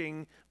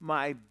pushing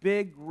my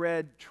big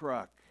red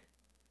truck.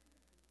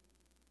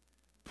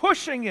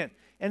 Pushing it,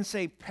 and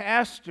say,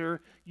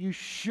 Pastor, you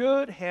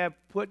should have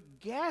put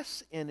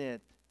gas in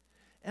it.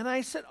 And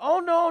I said, oh,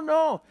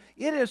 no,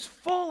 it is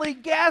fully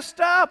gassed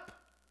up.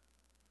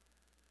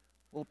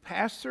 Well,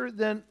 Pastor,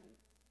 then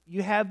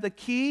you have the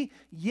key?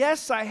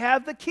 Yes, I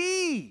have the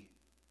key.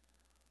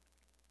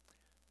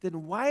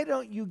 Then why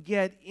don't you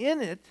get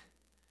in it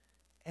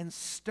and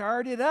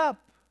start it up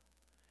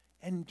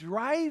and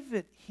drive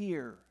it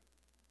here?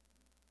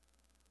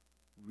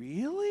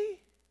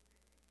 Really?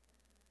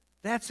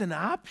 That's an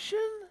option?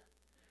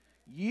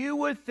 You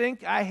would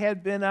think I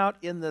had been out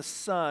in the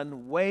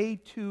sun way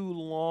too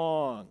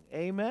long.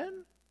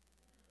 Amen?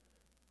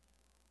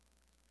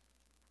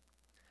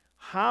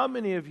 How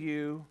many of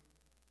you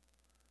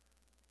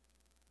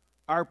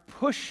are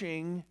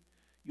pushing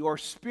your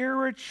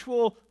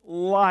spiritual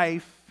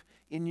life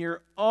in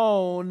your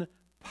own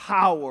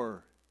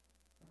power?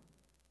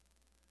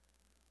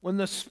 When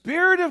the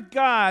Spirit of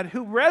God,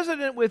 who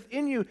resident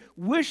within you,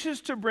 wishes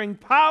to bring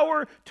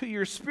power to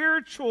your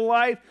spiritual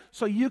life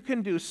so you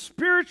can do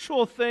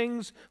spiritual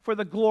things for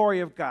the glory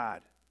of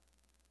God.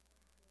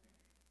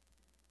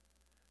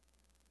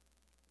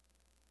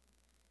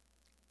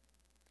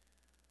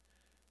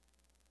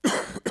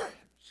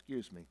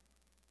 Excuse me.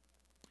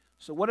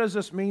 So what does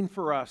this mean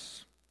for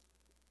us?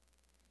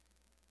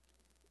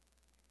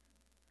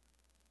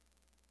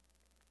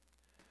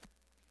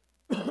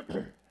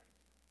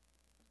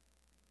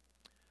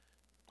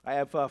 I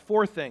have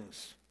 4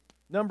 things.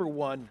 Number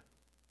 1,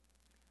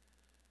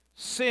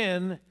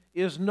 sin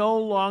is no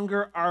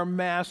longer our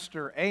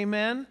master.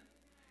 Amen?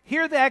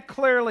 Hear that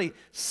clearly.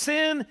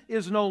 Sin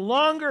is no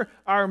longer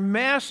our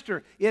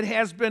master. It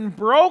has been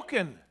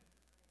broken.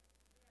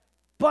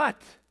 But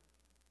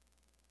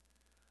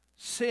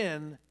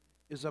sin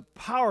is a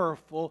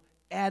powerful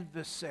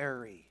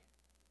adversary.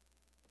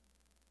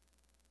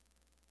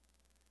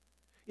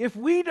 If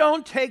we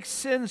don't take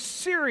sin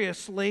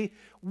seriously,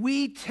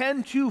 we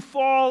tend to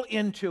fall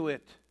into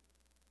it.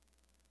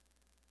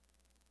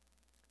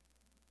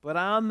 But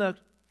on the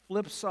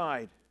flip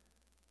side,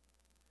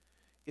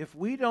 if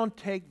we don't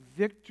take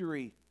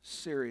victory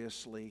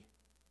seriously,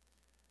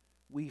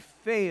 we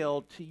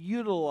fail to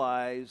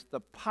utilize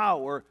the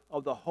power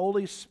of the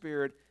Holy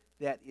Spirit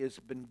that has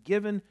been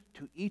given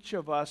to each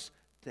of us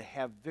to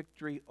have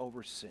victory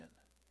over sin.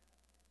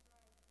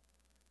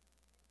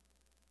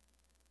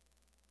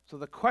 So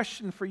the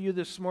question for you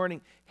this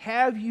morning,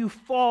 have you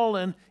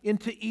fallen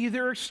into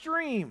either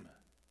extreme?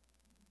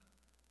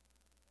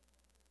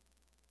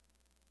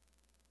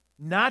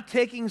 Not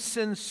taking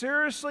sin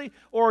seriously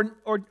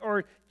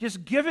or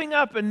just giving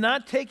up and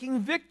not taking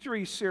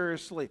victory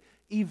seriously?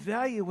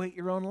 Evaluate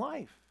your own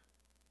life.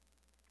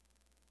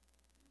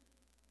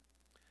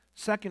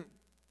 Second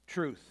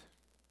truth.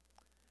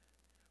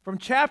 From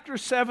chapter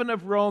 7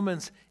 of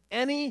Romans,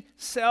 any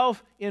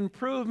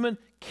self-improvement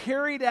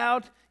carried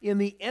out in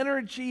the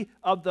energy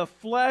of the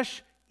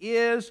flesh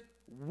is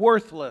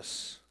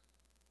worthless.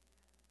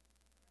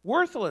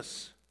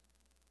 Worthless.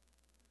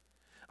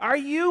 Are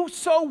you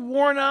so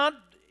worn out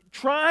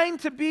trying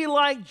to be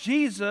like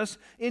Jesus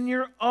in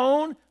your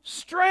own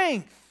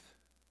strength?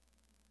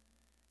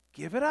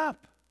 Give it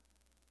up.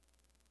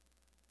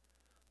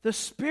 The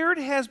Spirit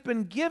has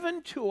been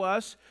given to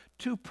us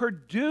to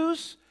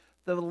produce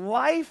the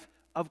life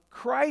of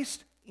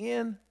Christ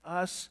in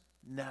us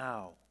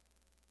now.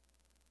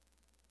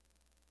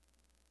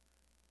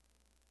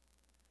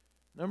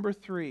 Number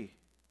 3,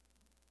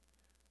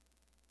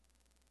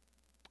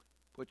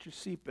 put your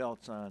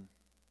seatbelts on.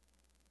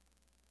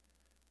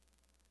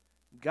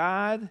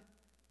 God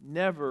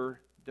never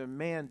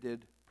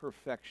demanded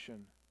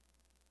perfection.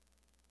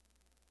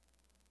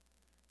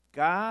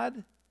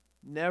 God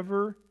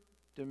never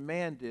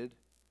demanded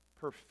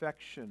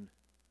perfection.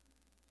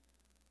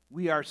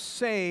 We are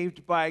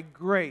saved by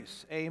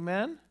grace.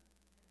 Amen?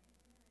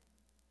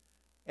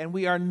 And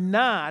we are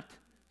not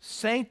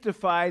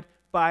sanctified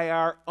by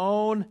our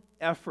own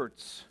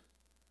efforts.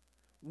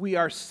 We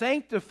are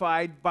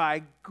sanctified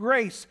by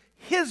grace,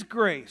 His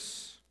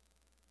grace.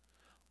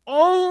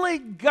 Only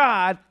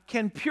God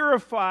can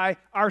purify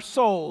our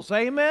souls.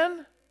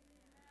 Amen?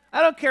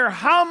 I don't care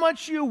how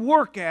much you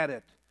work at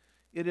it.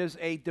 It is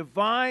a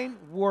divine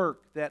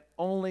work that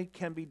only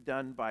can be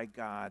done by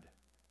God.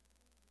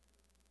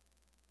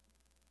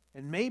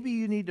 And maybe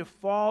you need to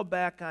fall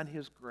back on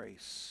His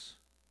grace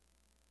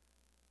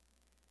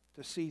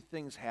to see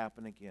things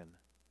happen again.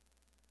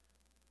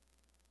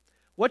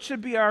 What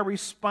should be our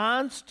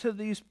response to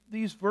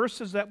these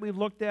verses that we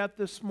looked at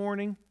this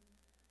morning?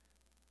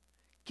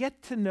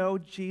 get to know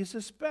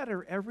Jesus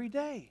better every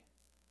day.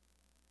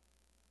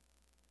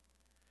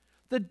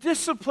 The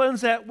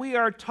disciplines that we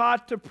are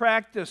taught to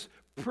practice,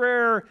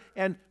 prayer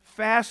and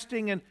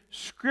fasting and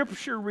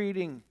scripture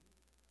reading,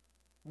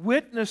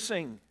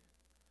 witnessing,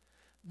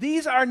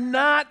 these are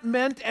not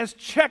meant as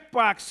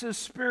checkboxes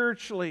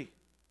spiritually.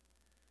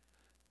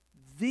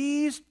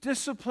 These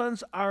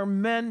disciplines are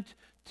meant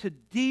to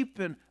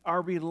deepen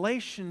our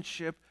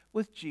relationship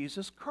with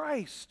Jesus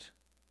Christ,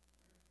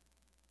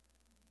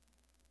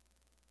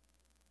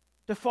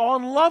 to fall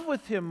in love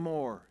with Him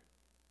more.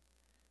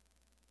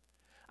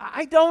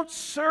 I don't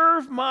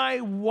serve my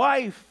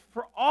wife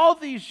for all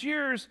these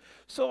years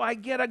so I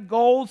get a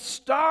gold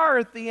star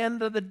at the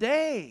end of the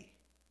day.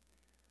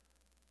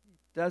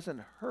 It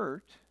doesn't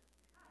hurt.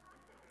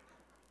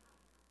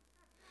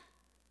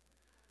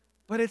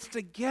 But it's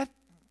to get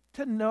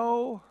to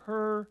know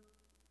her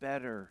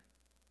better.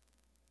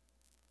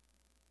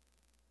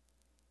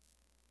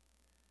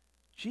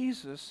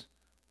 Jesus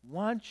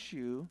wants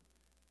you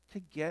to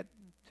get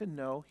to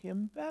know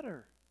Him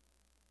better.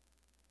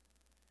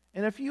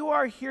 And if you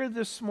are here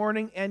this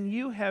morning and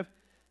you have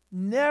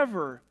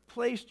never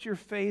placed your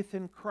faith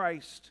in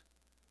Christ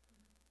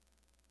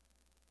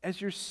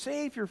as your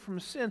Savior from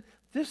sin,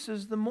 this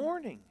is the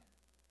morning.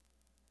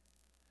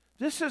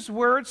 This is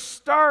where it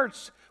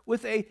starts,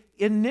 with an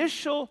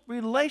initial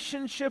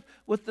relationship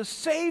with the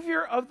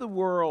Savior of the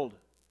world.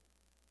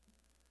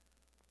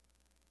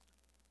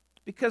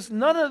 Because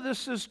none of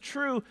this is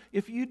true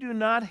if you do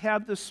not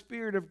have the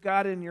Spirit of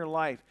God in your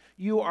life.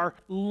 You are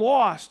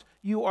lost,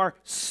 you are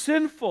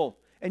sinful,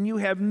 and you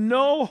have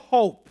no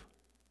hope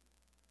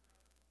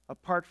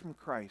apart from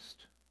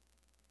Christ.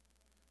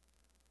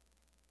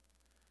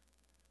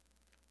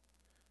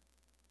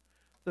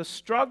 The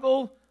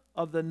struggle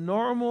of the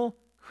normal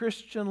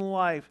Christian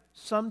life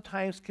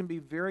sometimes can be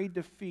very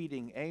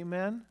defeating.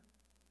 Amen?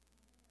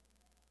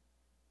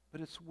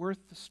 But it's worth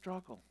the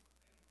struggle.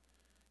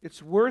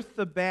 It's worth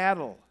the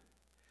battle.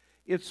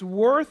 It's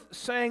worth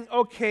saying,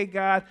 okay,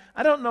 God,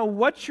 I don't know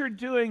what you're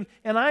doing,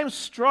 and I'm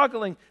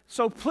struggling,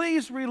 so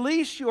please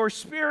release your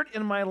Spirit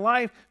in my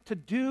life to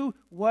do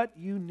what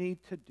you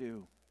need to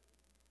do.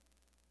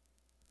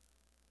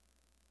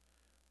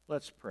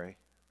 Let's pray.